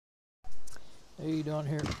How you doing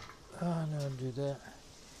here? Oh, no, do that.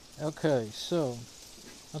 Okay, so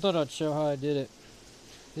I thought I'd show how I did it.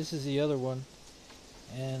 This is the other one,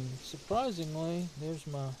 and surprisingly, there's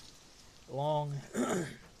my long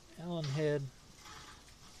Allen head.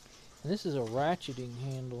 And this is a ratcheting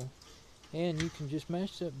handle, and you can just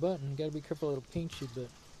mash that button. You got to be careful; it'll pinch you, but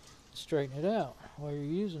straighten it out while you're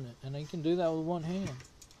using it. And you can do that with one hand,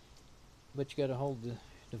 but you got to hold the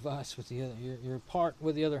device with the other, your part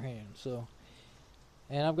with the other hand. So.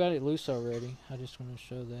 And I've got it loose already. I just want to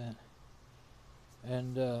show that.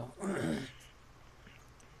 And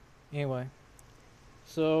anyway,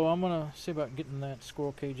 so I'm going to see about getting that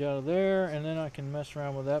squirrel cage out of there, and then I can mess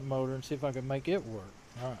around with that motor and see if I can make it work.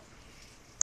 Alright.